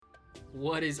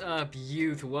What is up,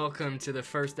 youth? Welcome to the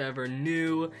first ever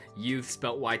new Youth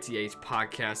Spelt YTH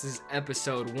podcast. This is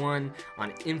episode 1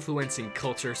 on influencing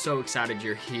culture. So excited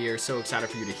you're here. So excited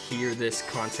for you to hear this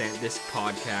content. This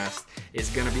podcast is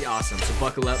going to be awesome. So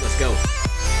buckle up. Let's go.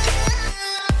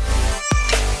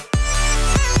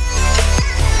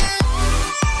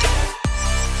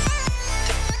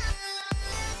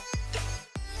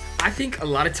 I think a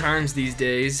lot of times these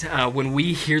days, when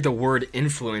we hear the word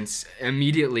influence,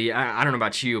 immediately, I don't know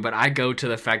about you, but I go to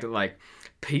the fact that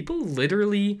people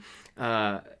literally,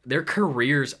 their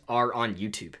careers are on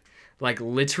YouTube.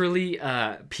 Literally,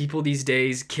 people these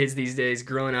days, kids these days,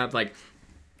 growing up,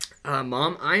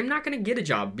 Mom, I'm not going to get a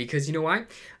job because you know why?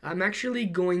 I'm actually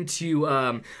going to,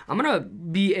 I'm going to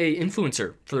be a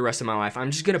influencer for the rest of my life.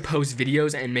 I'm just going to post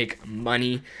videos and make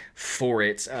money for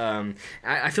it.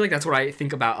 I feel like that's what I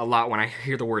think about a lot when I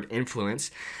hear the word influence.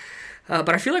 But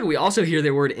I feel like we also hear the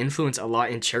word influence a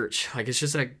lot in church. It's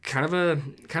just a kind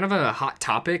of a hot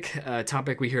topic,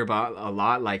 topic we hear about a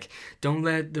lot. Don't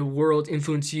let the world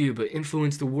influence you, but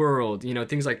influence the world,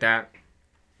 things like that.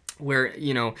 Where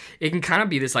it can kind of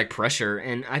be this pressure,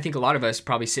 and I think a lot of us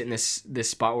probably sit in this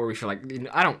spot where we feel like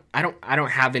I don't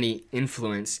have any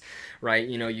influence, right?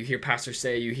 You hear pastors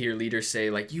say, you hear leaders say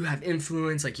you have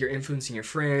influence, you're influencing your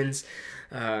friends,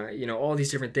 all these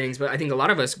different things. But I think a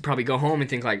lot of us probably go home and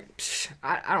think I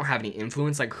don't have any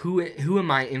influence. Who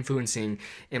am I influencing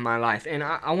in my life? And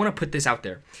I want to put this out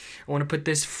there. I want to put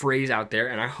this phrase out there,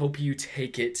 and I hope you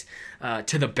take it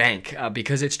to the bank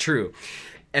because it's true.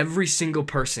 Every single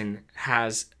person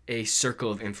has a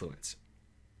circle of influence.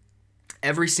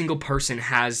 Every single person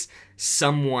has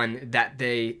someone that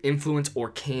they influence or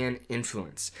can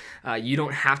influence. You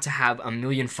don't have to have 1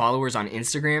 million followers on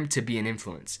Instagram to be an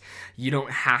influence. You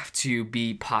don't have to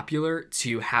be popular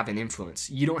to have an influence.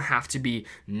 You don't have to be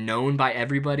known by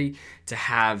everybody to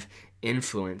have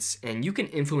influence. And you can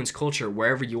influence culture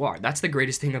wherever you are. That's the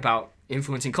greatest thing about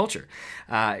influencing culture.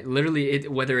 Literally,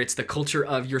 whether it's the culture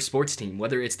of your sports team,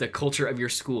 whether it's the culture of your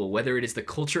school, whether it is the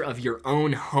culture of your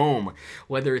own home,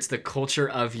 whether it's the culture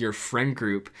of your friend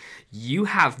group, you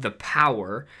have the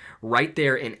power right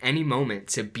there in any moment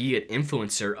to be an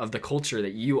influencer of the culture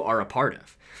that you are a part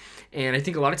of. And I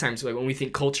think a lot of times when we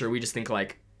think culture, we just think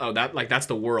oh, that's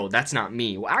the world. That's not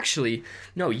me. Well, actually,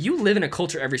 no. You live in a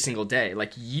culture every single day.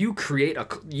 You create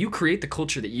the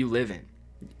culture that you live in.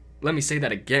 Let me say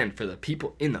that again for the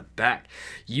people in the back.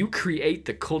 You create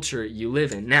the culture you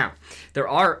live in. Now, there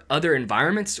are other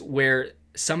environments where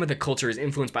some of the culture is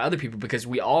influenced by other people because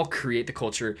we all create the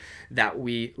culture that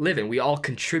we live in. We all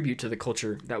contribute to the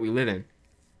culture that we live in.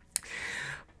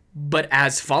 But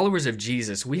as followers of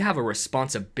Jesus, we have a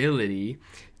responsibility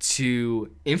to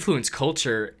influence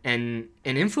culture and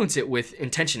influence it with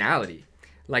intentionality.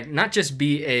 Not just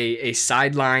be a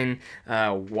sideline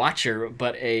watcher,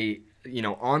 but a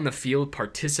on the field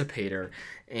participator.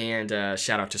 And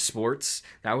shout out to sports.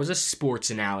 That was a sports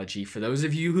analogy for those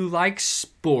of you who like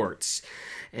sports.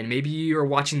 And maybe you're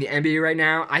watching the NBA right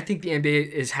now. I think the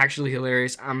NBA is actually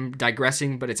hilarious. I'm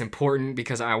digressing, but it's important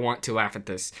because I want to laugh at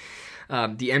this.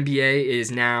 The NBA is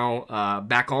now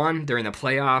back on. They're in the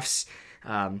playoffs.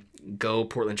 Go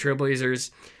Portland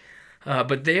Trailblazers.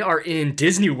 But they are in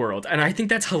Disney World, and I think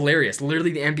that's hilarious.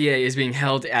 Literally, the NBA is being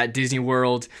held at Disney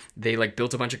World. They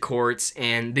built a bunch of courts,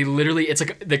 and they literally,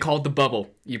 they call it the bubble.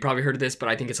 You probably heard of this, but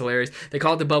I think it's hilarious. They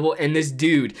call it the bubble, and this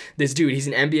dude, he's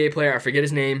an NBA player. I forget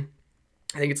his name.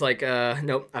 I think it's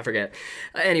nope, I forget.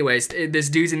 Anyways, this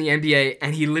dude's in the NBA,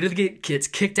 and he literally gets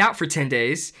kicked out for 10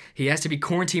 days. He has to be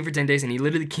quarantined for 10 days, and he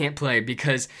literally can't play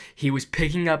because he was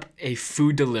picking up a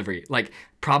food delivery.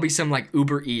 Probably some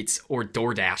Uber Eats or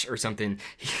DoorDash or something.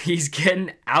 He's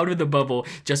getting out of the bubble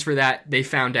just for that. They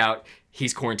found out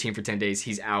he's quarantined for 10 days.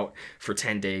 He's out for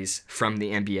 10 days from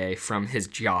the NBA, from his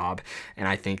job. And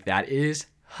I think that is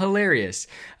hilarious.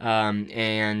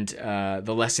 And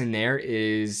the lesson there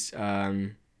is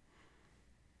there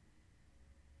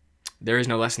is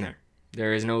no lesson there.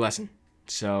 There is no lesson.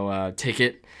 So take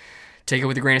it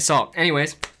with a grain of salt.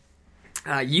 Anyways,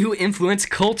 you influence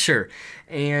culture.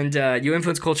 And we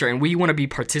want to be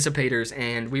participators,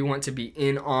 and we want to be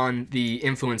in on the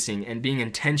influencing and being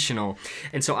intentional.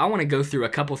 And so I want to go through a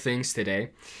couple things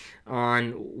today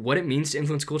on what it means to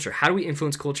influence culture. How do we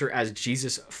influence culture as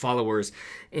Jesus followers?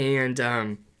 And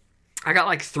I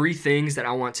got 3 things that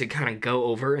I want to kind of go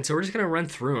over, and so we're just going to run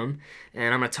through them,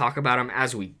 and I'm going to talk about them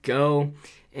as we go,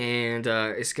 and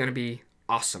it's going to be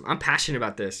awesome. I'm passionate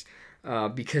about this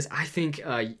because I think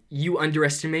you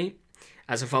underestimate,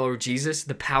 as a follower of Jesus,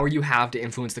 the power you have to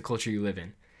influence the culture you live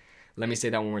in. Let me say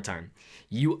that one more time.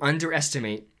 You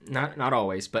underestimate, not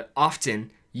always, but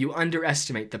often you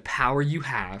underestimate the power you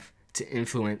have to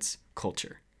influence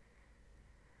culture.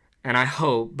 And I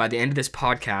hope by the end of this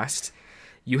podcast,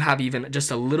 you have even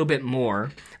just a little bit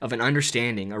more of an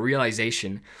understanding, a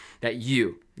realization that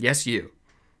you, yes, you,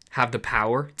 have the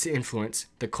power to influence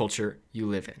the culture you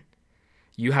live in.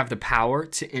 You have the power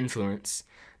to influence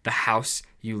the house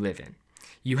you live in.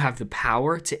 You have the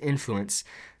power to influence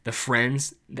the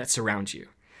friends that surround you.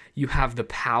 You have the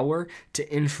power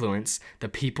to influence the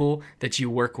people that you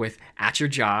work with at your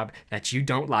job that you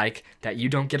don't like, that you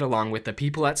don't get along with, the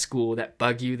people at school that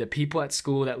bug you, the people at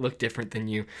school that look different than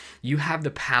you. You have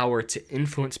the power to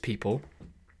influence people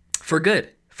for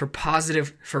good, for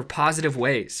positive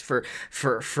ways,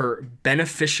 for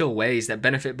beneficial ways that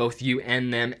benefit both you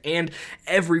and them and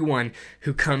everyone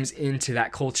who comes into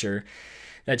that culture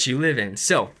that you live in.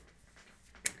 So,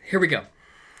 here we go.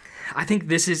 I think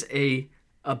this is a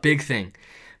big thing,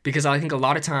 because I think a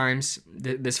lot of times,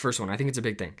 this first one, I think it's a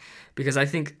big thing, because I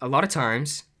think a lot of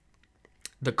times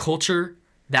the culture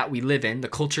that we live in, the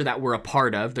culture that we're a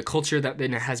part of, the culture that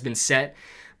has been set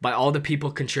by all the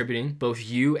people contributing, both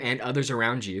you and others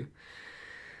around you,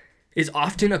 is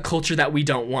often a culture that we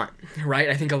don't want, right?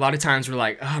 I think a lot of times we're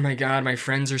like, oh my God, my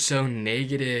friends are so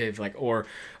negative, like, or,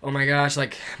 oh my gosh,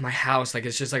 like my house, like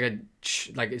it's just like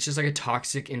a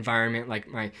toxic environment. Like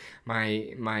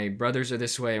my brothers are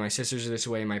this way, my sisters are this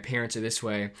way, my parents are this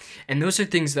way, and those are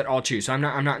things that are all true. So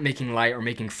I'm not making light or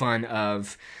making fun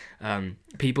of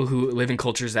people who live in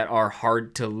cultures that are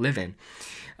hard to live in.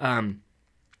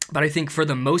 But I think for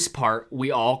the most part,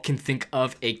 we all can think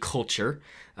of a culture,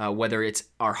 whether it's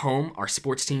our home, our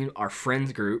sports team, our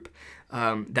friends group,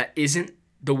 that isn't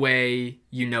the way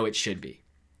you know it should be.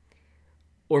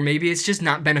 Or maybe it's just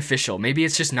not beneficial. Maybe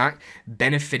it's just not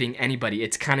benefiting anybody.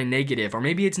 It's kind of negative. Or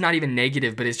maybe it's not even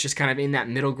negative, but it's just kind of in that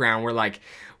middle ground where like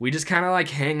we just kind of like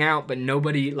hang out, but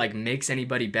nobody like makes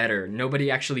anybody better. Nobody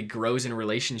actually grows in a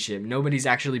relationship. Nobody's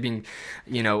actually being,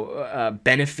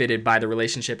 benefited by the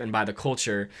relationship and by the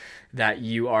culture that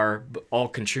you are all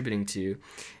contributing to.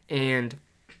 And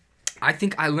I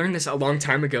think I learned this a long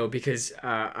time ago because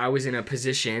I was in a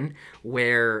position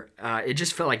where it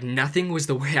just felt like nothing was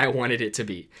the way I wanted it to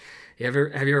be. Have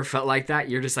you ever felt like that?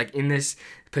 You're just like in this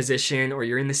position, or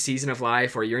you're in this season of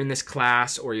life, or you're in this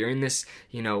class, or you're in this,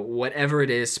 whatever it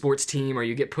is, sports team, or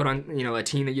you get put on, a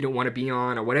team that you don't want to be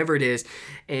on, or whatever it is.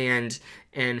 And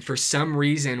for some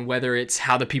reason, whether it's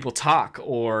how the people talk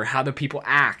or how the people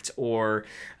act or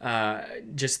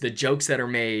just the jokes that are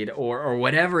made or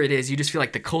whatever it is, you just feel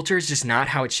like the culture is just not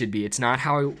how it should be. It's not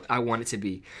how I want it to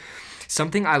be.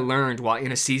 Something I learned while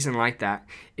in a season like that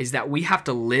is that we have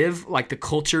to live like the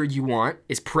culture you want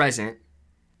is present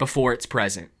before it's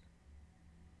present.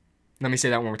 Let me say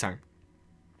that one more time.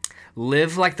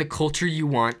 Live like the culture you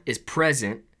want is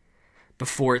present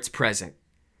before it's present.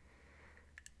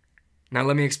 Now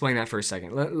let me explain that for a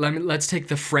second. Let's take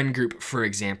the friend group for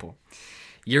example.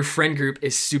 Your friend group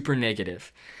is super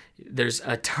negative. There's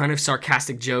a ton of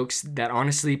sarcastic jokes that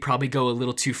honestly probably go a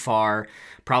little too far,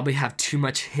 probably have too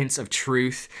much hints of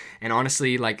truth, and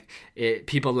honestly,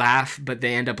 people laugh, but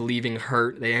they end up leaving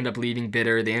hurt, they end up leaving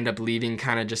bitter, they end up leaving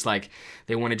kind of just like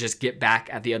they want to just get back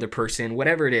at the other person,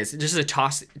 whatever it is. Just a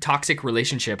toxic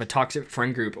relationship, a toxic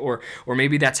friend group, or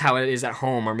maybe that's how it is at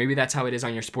home, or maybe that's how it is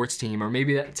on your sports team, or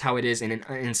maybe that's how it is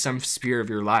in some sphere of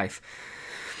your life.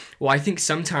 Well, I think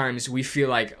sometimes we feel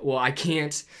like, well, I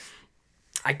can't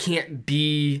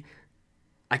be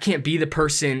the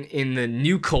person in the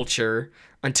new culture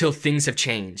until things have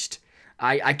changed.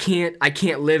 I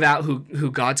can't live out who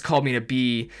God's called me to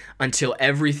be until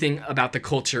everything about the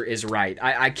culture is right.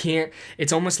 I can't.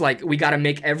 It's almost like we got to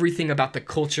make everything about the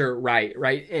culture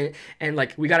right? And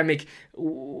like we got to make,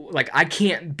 like, I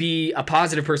can't be a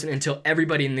positive person until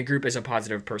everybody in the group is a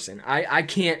positive person. I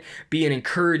can't be an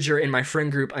encourager in my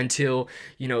friend group until,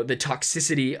 the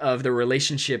toxicity of the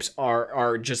relationships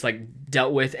are just like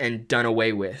dealt with and done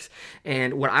away with.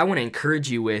 And what I want to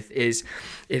encourage you with is,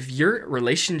 if your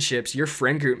relationships, your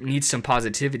friend group needs some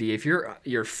positivity, if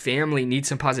your family needs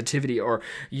some positivity, or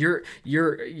your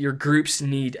groups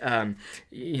need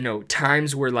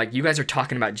times where like you guys are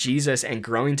talking about Jesus and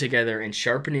growing together and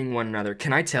sharpening one another,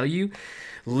 can I tell you,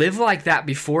 live like that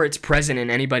before it's present in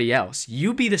anybody else.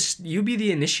 You be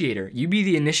the initiator. You be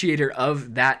the initiator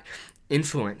of that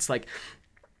influence. Like,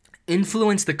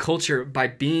 influence the culture by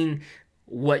being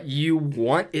what you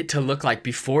want it to look like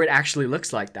before it actually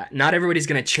looks like that. Not everybody's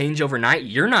going to change overnight.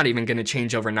 You're not even going to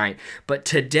change overnight. But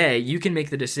today, you can make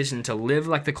the decision to live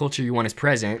like the culture you want is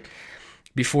present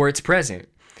before it's present.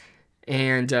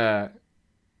 And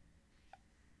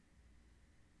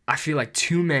I feel like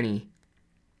too many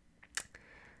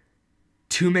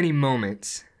too many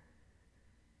moments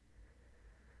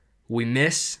we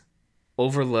miss,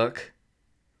 overlook,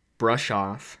 brush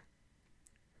off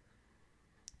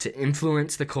to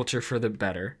influence the culture for the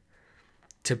better,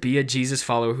 to be a Jesus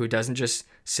follower who doesn't just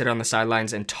sit on the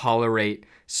sidelines and tolerate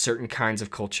certain kinds of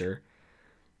culture,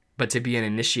 but to be an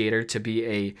initiator, to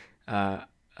be a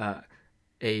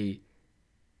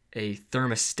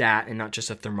thermostat and not just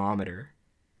a thermometer.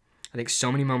 I think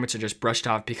so many moments are just brushed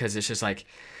off because it's just like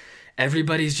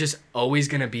everybody's just always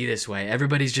gonna be this way.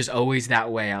 Everybody's just always that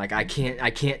way. Like I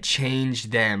can't change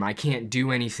them. I can't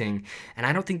do anything. And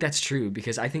I don't think that's true,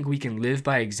 because I think we can live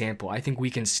by example. I think we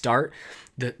can start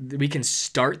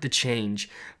the change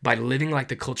by living like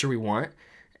the culture we want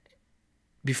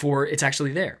before it's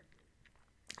actually there.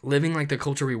 Living like the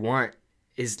culture we want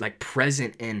is like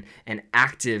present and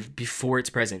active before it's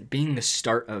present, being the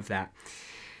start of that.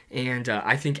 And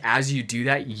I think as you do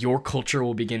that, your culture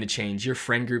will begin to change. Your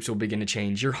friend groups will begin to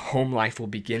change. Your home life will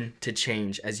begin to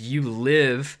change as you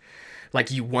live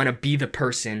like you want to be the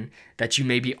person that you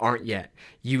maybe aren't yet.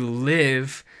 You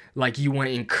live like you want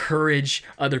to encourage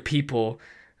other people,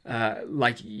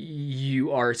 like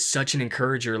you are such an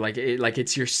encourager, like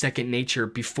it's your second nature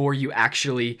before you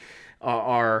actually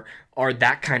are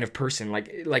that kind of person,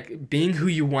 like being who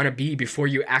you want to be before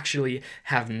you actually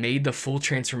have made the full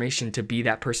transformation to be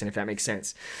that person, if that makes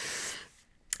sense.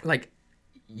 Like,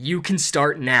 you can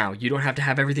start now. You don't have to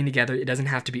have everything together. It doesn't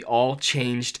have to be all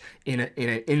changed in an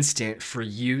instant for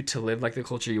you to live like the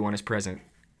culture you want is present.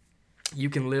 You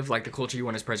can live like the culture you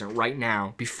want is present right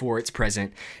now before it's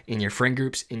present in your friend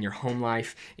groups, in your home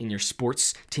life, in your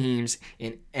sports teams,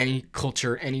 in any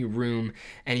culture, any room,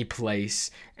 any place,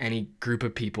 any group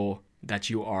of people that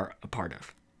you are a part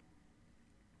of.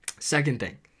 Second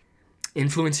thing,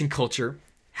 influencing culture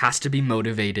has to be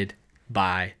motivated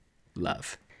by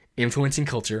love. Influencing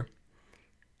culture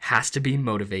has to be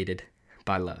motivated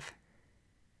by love.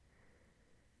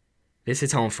 This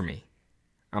hits home for me.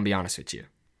 I'll be honest with you.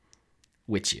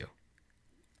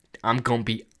 I'm gonna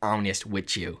be honest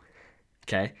with you,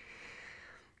 okay?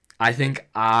 I think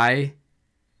I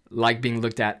like being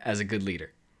looked at as a good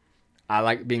leader. I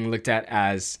like being looked at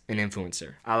as an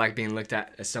influencer. I like being looked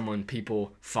at as someone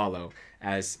people follow,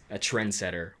 as a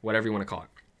trendsetter, whatever you want to call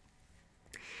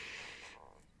it.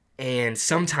 And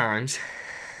sometimes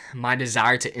my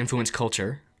desire to influence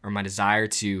culture, or my desire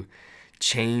to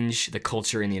change the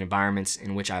culture and the environments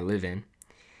in which I live in,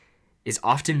 is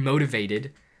often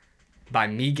motivated by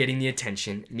me getting the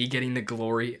attention, me getting the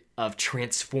glory of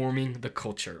transforming the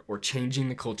culture or changing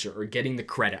the culture or getting the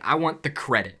credit. I want the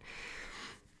credit.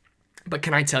 But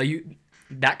can I tell you,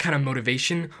 that kind of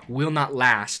motivation will not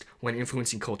last when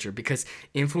influencing culture, because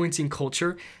influencing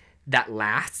culture that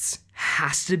lasts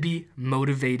has to be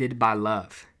motivated by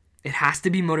love. It has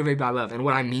to be motivated by love. And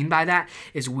what I mean by that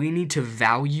is we need to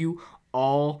value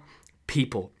all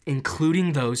people,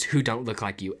 including those who don't look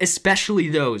like you, especially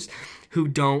those who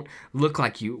don't look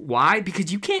like you. Why?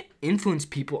 Because you can't influence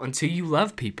people until you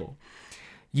love people.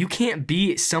 You can't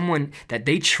be someone that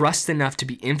they trust enough to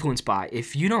be influenced by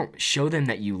if you don't show them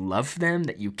that you love them,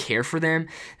 that you care for them,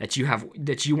 that you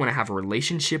want to have a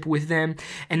relationship with them,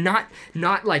 and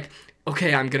not like,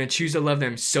 okay, I'm going to choose to love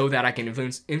them so that I can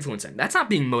influence them. That's not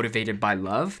being motivated by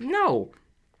love. No.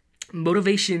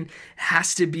 Motivation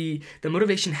has to be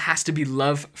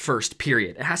love first,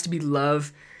 period. It has to be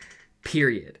love,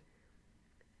 period.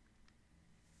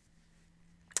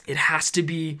 It has to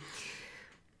be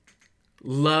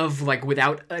love, like,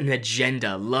 without an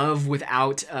agenda. Love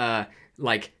without,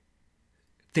 like,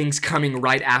 things coming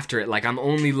right after it. Like, I'm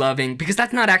only loving, because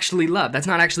that's not actually love. That's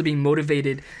not actually being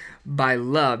motivated by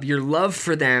love. Your love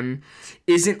for them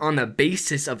isn't on the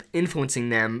basis of influencing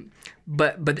them,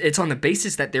 but it's on the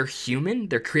basis that they're human.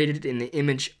 They're created in the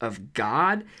image of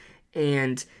God,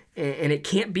 and it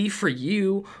can't be for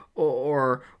you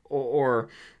or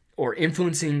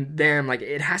influencing them. Like,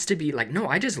 it has to be like, no,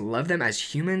 I just love them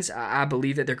as humans. I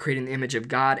believe that they're created in the image of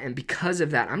God, and because of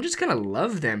that, I'm just gonna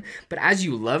love them. But as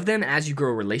you love them, as you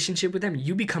grow a relationship with them,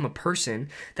 you become a person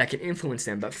that can influence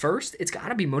them. But first, it's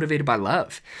gotta be motivated by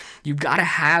love. You've gotta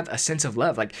have a sense of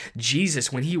love. Like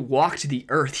Jesus, when he walked the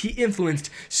earth, he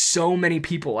influenced so many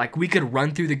people. Like, we could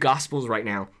run through the Gospels right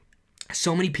now.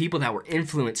 So many people that were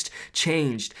influenced,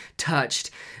 changed,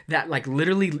 touched, that like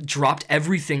literally dropped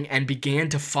everything and began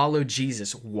to follow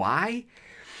Jesus. Why?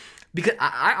 because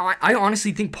I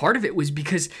honestly think part of it was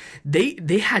because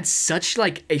they had such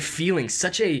like a feeling,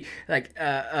 such a like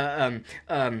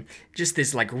just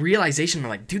this like realization of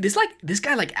like, dude, this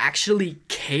guy like actually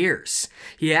cares.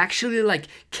 He actually like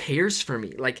cares for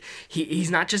me. Like he's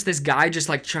not just this guy just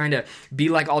like trying to be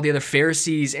like all the other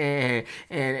Pharisees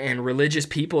and religious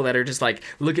people that are just like,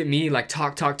 look at me, like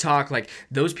talk. Like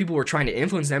those people were trying to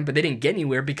influence them, but they didn't get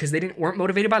anywhere because they weren't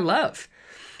motivated by love.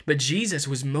 But Jesus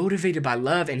was motivated by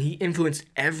love, and he influenced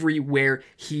everywhere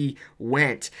he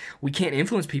went. We can't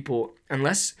influence people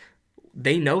unless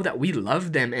they know that we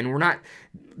love them, and we're not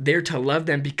there to love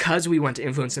them because we want to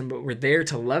influence them, but we're there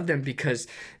to love them because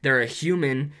they're a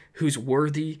human who's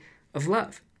worthy of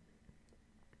love.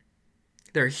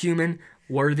 They're a human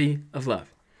worthy of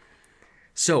love.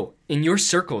 So, in your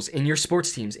circles, in your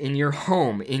sports teams, in your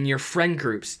home, in your friend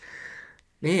groups,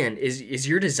 man, is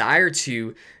your desire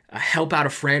to help out a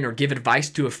friend or give advice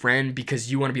to a friend because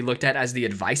you want to be looked at as the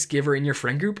advice giver in your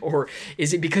friend group? Or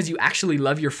is it because you actually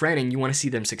love your friend and you want to see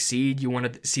them succeed? You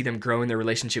want to see them grow in their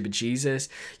relationship with Jesus?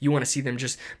 You want to see them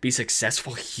just be a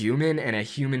successful human and a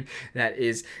human that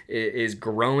is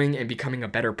growing and becoming a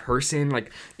better person?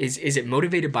 Like, is it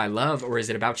motivated by love, or is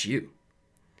it about you?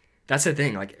 That's the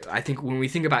thing. Like, I think when we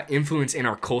think about influence in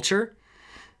our culture,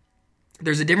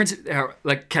 there's a difference.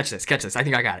 Like, catch this. I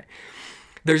think I got it.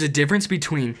 There's a difference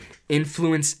between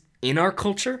influence in our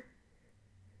culture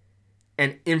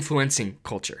and influencing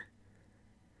culture.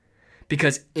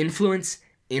 Because influence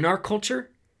in our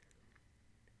culture,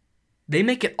 they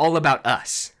make it all about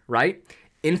us, right?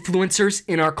 Influencers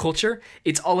in our culture,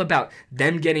 it's all about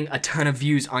them getting a ton of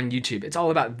views on YouTube. It's all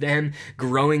about them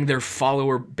growing their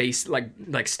follower base,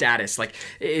 like status. Like,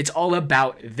 it's all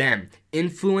about them.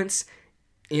 Influence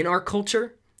in our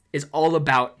culture is all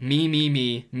about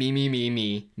me.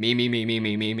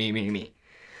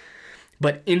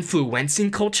 But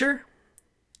influencing culture,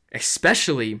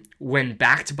 especially when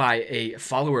backed by a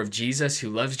follower of Jesus who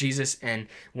loves Jesus and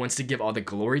wants to give all the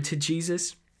glory to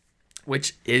Jesus,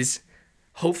 which is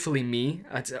hopefully me.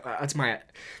 That's my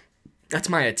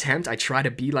attempt. I try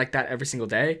to be like that every single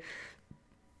day.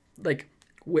 Like,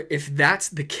 if that's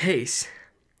the case,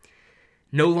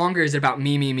 no longer is it about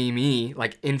me,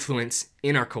 like influence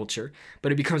in our culture,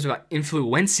 but it becomes about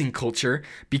influencing culture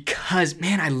because,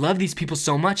 man, I love these people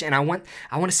so much and I want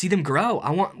to see them grow.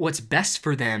 I want what's best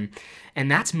for them.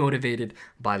 And that's motivated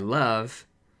by love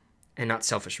and not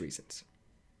selfish reasons.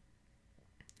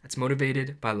 That's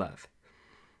motivated by love.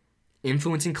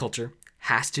 Influencing culture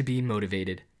has to be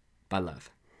motivated by love.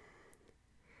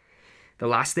 The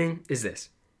last thing is this.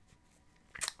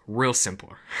 Real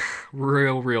simple.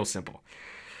 Real simple.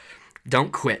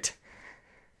 Don't quit.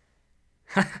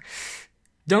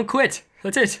 Don't quit.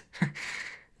 That's it.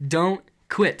 Don't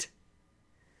quit.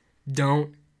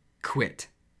 Don't quit.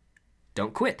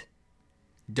 Don't quit.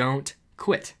 Don't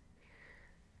quit.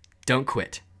 Don't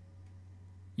quit.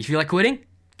 You feel like quitting?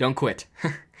 Don't quit.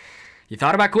 You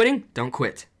thought about quitting? Don't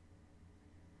quit.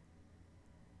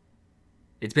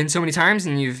 It's been so many times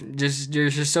and you're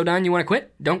just so done you want to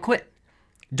quit? Don't quit.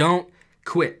 Don't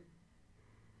quit.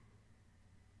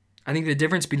 I think the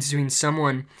difference between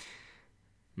someone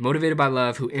motivated by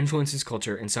love who influences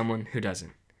culture and someone who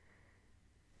doesn't,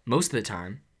 most of the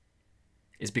time,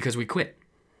 is because we quit.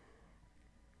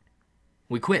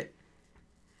 We quit.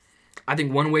 I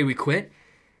think one way we quit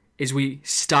is we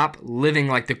stop living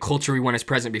like the culture we want is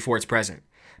present before it's present.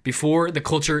 Before the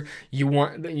culture you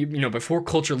want, before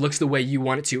culture looks the way you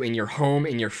want it to in your home,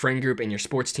 in your friend group, in your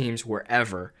sports teams,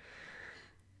 wherever,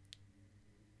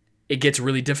 it gets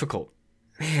really difficult.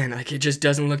 Man, like it just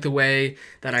doesn't look the way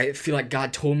that I feel like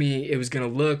God told me it was going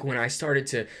to look when I started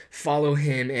to follow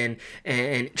him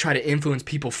and try to influence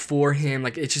people for him.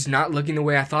 Like it's just not looking the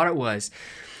way I thought it was.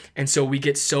 And so we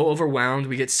get so overwhelmed,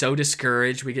 we get so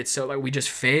discouraged, we get so like we just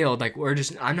failed. Like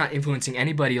I'm not influencing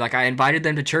anybody. Like I invited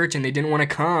them to church and they didn't want to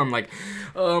come. Like,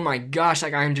 oh my gosh,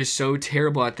 like I'm just so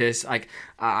terrible at this. Like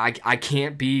I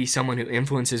can't be someone who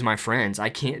influences my friends. I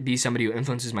can't be somebody who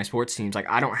influences my sports teams. Like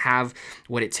I don't have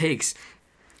what it takes.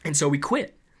 And so we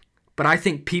quit. But I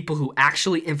think people who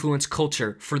actually influence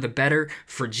culture for the better,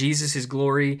 for Jesus'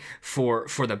 glory, for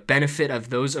the benefit of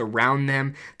those around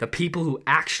them, the people who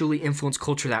actually influence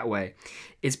culture that way,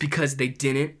 it's because they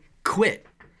didn't quit.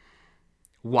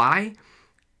 Why?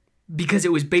 Because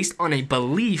it was based on a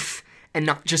belief and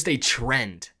not just a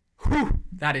trend. Whew,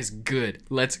 that is good.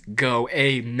 Let's go.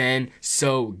 Amen.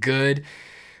 So good.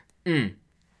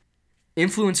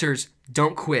 Influencers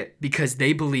don't quit because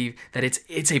they believe that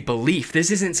it's a belief.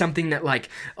 This isn't something that like,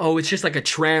 oh, it's just like a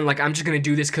trend. Like I'm just going to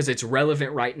do this because it's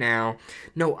relevant right now.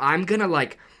 No, I'm going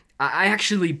to I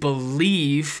actually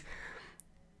believe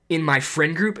in my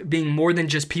friend group being more than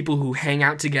just people who hang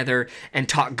out together and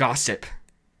talk gossip,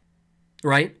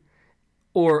 right?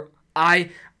 Or I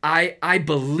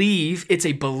believe, it's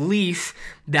a belief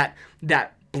that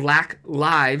Black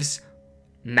lives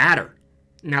matter.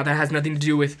 Now that has nothing to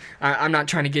do with, I'm not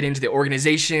trying to get into the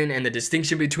organization and the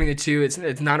distinction between the two. It's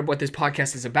not what this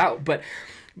podcast is about, but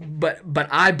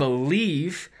I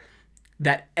believe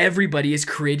that everybody is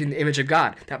created in the image of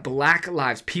God, that Black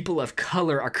lives, people of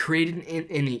color are created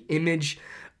in the image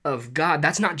of God.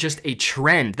 That's not just a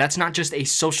trend. That's not just a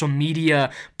social media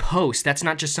post. That's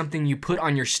not just something you put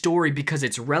on your story because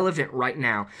it's relevant right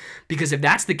now. Because if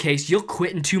that's the case, you'll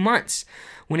quit in 2 months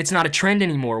when it's not a trend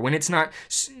anymore, when it's not,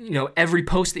 every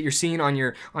post that you're seeing on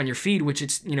your feed, which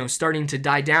it's, starting to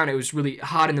die down. It was really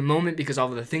hot in the moment because all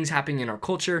of the things happening in our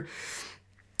culture.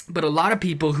 But a lot of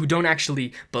people who don't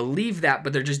actually believe that,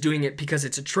 but they're just doing it because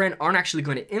it's a trend, aren't actually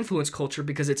going to influence culture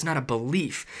because it's not a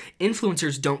belief.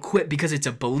 Influencers don't quit because it's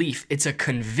a belief. It's a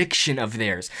conviction of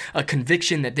theirs, a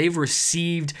conviction that they've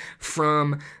received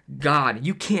from God.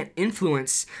 You can't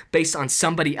influence based on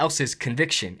somebody else's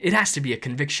conviction. It has to be a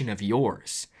conviction of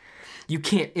yours. You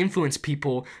can't influence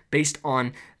people based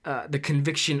on the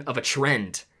conviction of a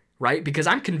trend, right? Because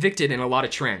I'm convicted in a lot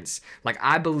of trends. Like,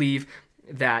 I believe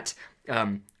that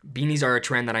beanies are a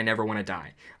trend that I never want to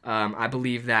dye. I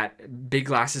believe that big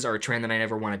glasses are a trend that I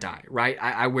never want to dye, right?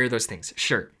 I wear those things,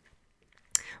 sure.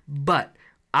 But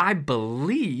I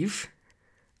believe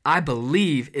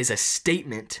is a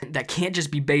statement that can't just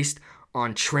be based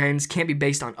on trends, can't be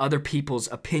based on other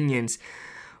people's opinions,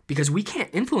 because we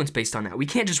can't influence based on that. We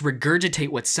can't just regurgitate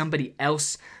what somebody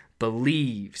else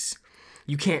believes.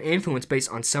 You can't influence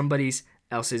based on somebody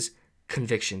else's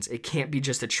convictions. It can't be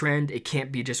just a trend. It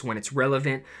can't be just when it's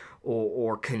relevant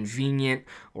or convenient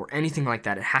or anything like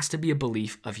that. It has to be a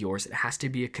belief of yours. It has to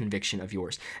be a conviction of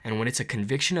yours. And when it's a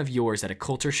conviction of yours that a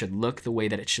culture should look the way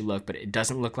that it should look, but it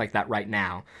doesn't look like that right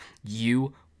now,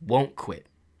 you won't quit.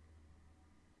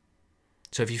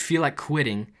 So if you feel like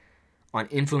quitting on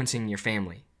influencing your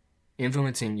family,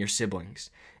 influencing your siblings,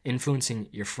 influencing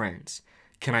your friends,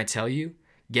 can I tell you,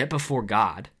 get before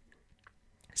God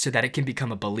so that it can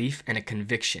become a belief and a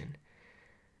conviction,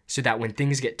 so that when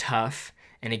things get tough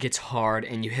and it gets hard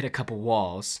and you hit a couple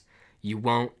walls, you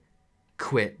won't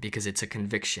quit because it's a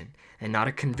conviction, and not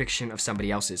a conviction of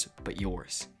somebody else's, but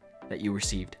yours, that you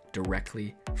received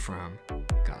directly from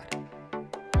God.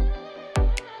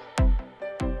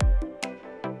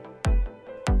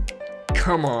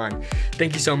 Come on.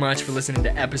 Thank you so much for listening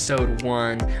to episode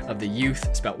 1 of the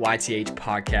Youth Spelled YTH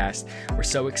podcast. We're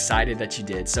so excited that you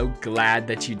did, so glad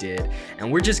that you did.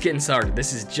 And we're just getting started.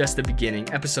 This is just the beginning,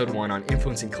 episode 1 on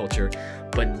influencing culture.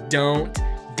 But don't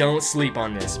sleep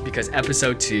on this, because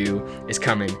episode 2 is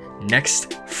coming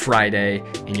next Friday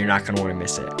and you're not going to want to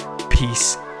miss it.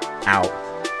 Peace out.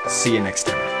 See you next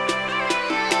time.